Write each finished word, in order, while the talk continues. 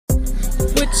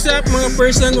What's up mga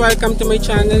person? Welcome to my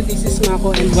channel. This is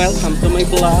Mako and welcome to my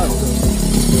vlog.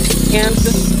 And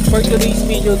for today's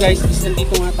video guys, is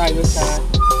nandito nga tayo sa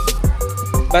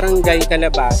Barangay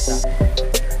Calabasa.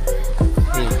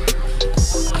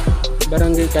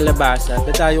 Barangay Calabasa.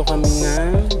 Dadayo kami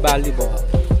ng volleyball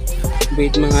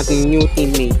with mga ating new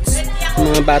teammates.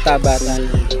 Mga bata-bata lang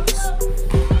guys.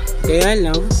 Kaya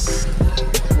lang,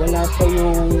 wala pa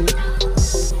yung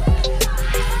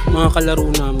mga kalaro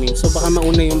namin. So baka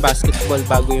mauna yung basketball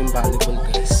bago yung volleyball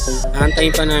guys.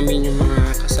 Aantayin pa namin yung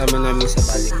mga kasama namin sa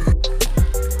volleyball.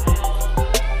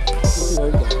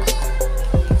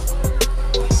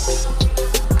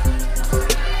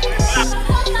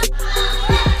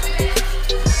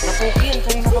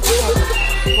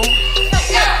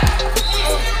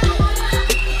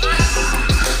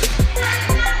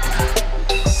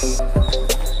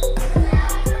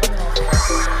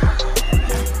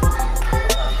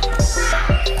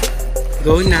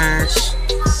 Go Nash!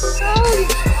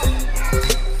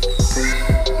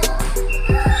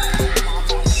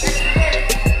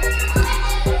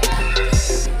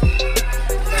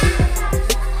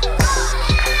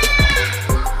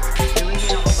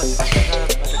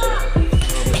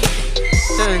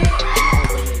 Saan?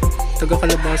 Taga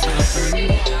Calabasa ka pa.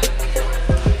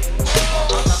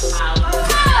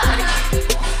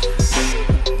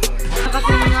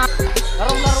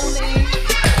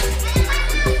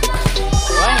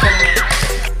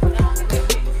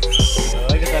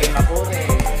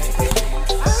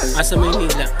 Asa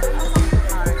Maynila.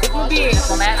 Hindi.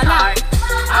 Komentar.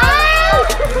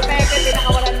 Pwede,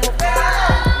 pinakawalan mo pa.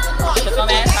 Sa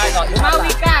komentar. Lumawi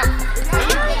ka.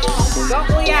 Go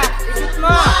kuya. Isip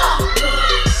mo.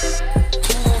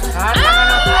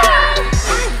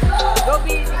 Go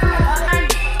B.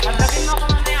 Pagdating mo ko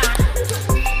mamaya.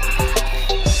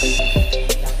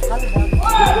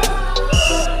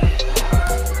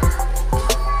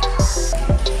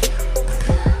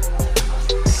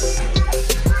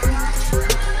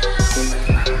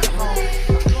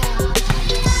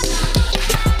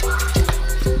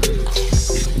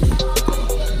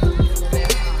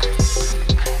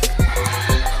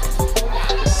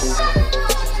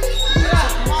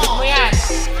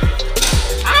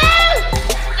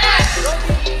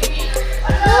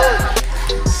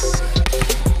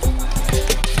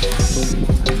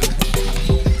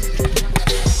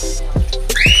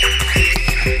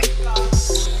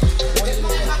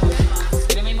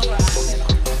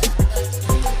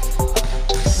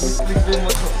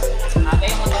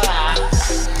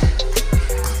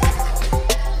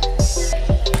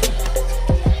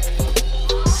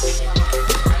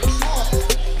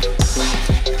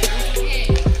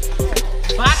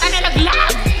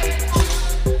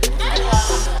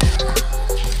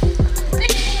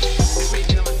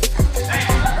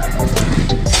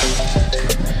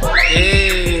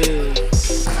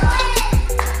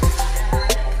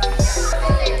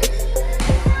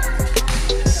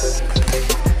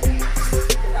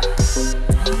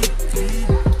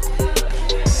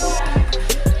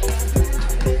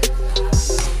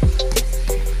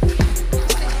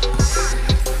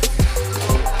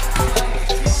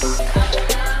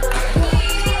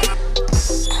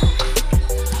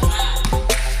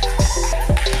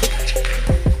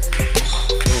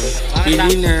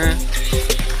 Pili na.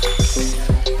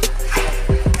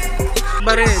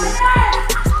 Baril.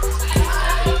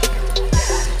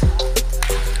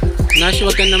 Nash,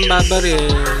 huwag ka nang babaril.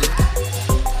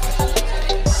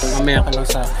 Mamaya ka lang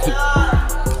sa akin.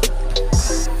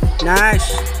 Nash!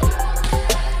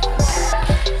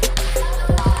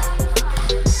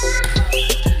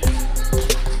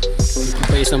 Ito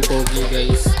pa isang Pogi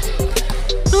guys.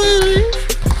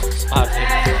 Ate.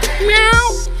 Meow!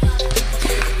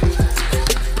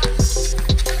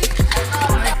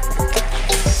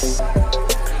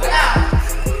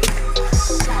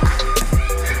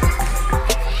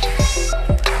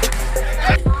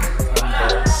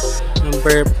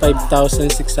 Number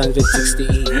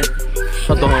 5,668.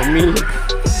 Padami.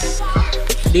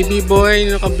 Baby boy,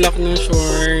 naka-block ng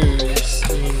shorts.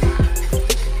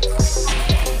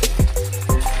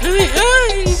 Ay,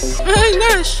 ay! Ay,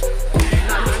 Nash!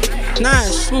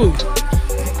 Nash, woo!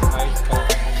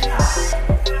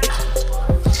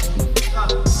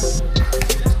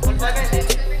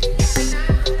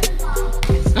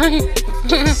 Ay!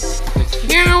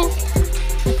 Meow!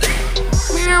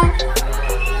 Meow!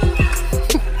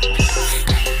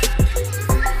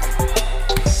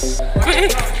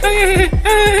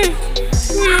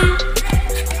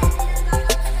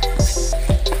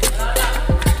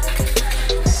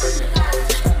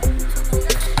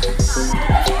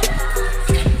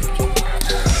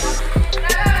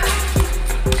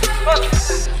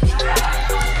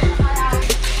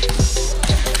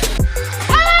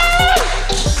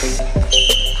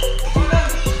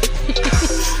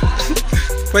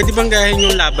 Pwede bang gayahin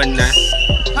yung laban na?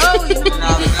 Oh, yun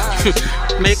naman.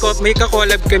 May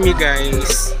ka-collab kami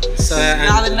guys. Sa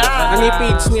ano yung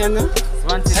page ni ano?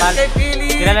 Si Bal.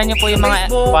 Kilala niyo po yung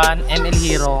mga ML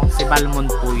Hero, si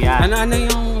Balmond po yan. Ano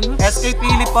yung ano? SK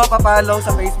Pili po, papalaw sa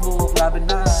Facebook, laban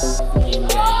na.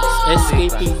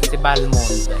 SKP. Si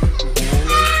Balmond.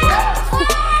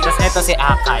 Tapos ito si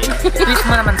Akay. Tweet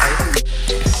mo naman tayo.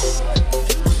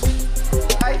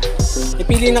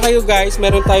 Ipili na kayo guys,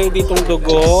 meron tayo ditong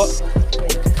dugo,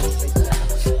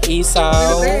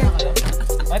 isaw,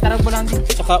 Ay, tarag mo lang din.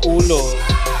 tsaka ulo.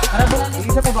 Tarag mo lang din.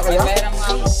 Isa pa ba kayo?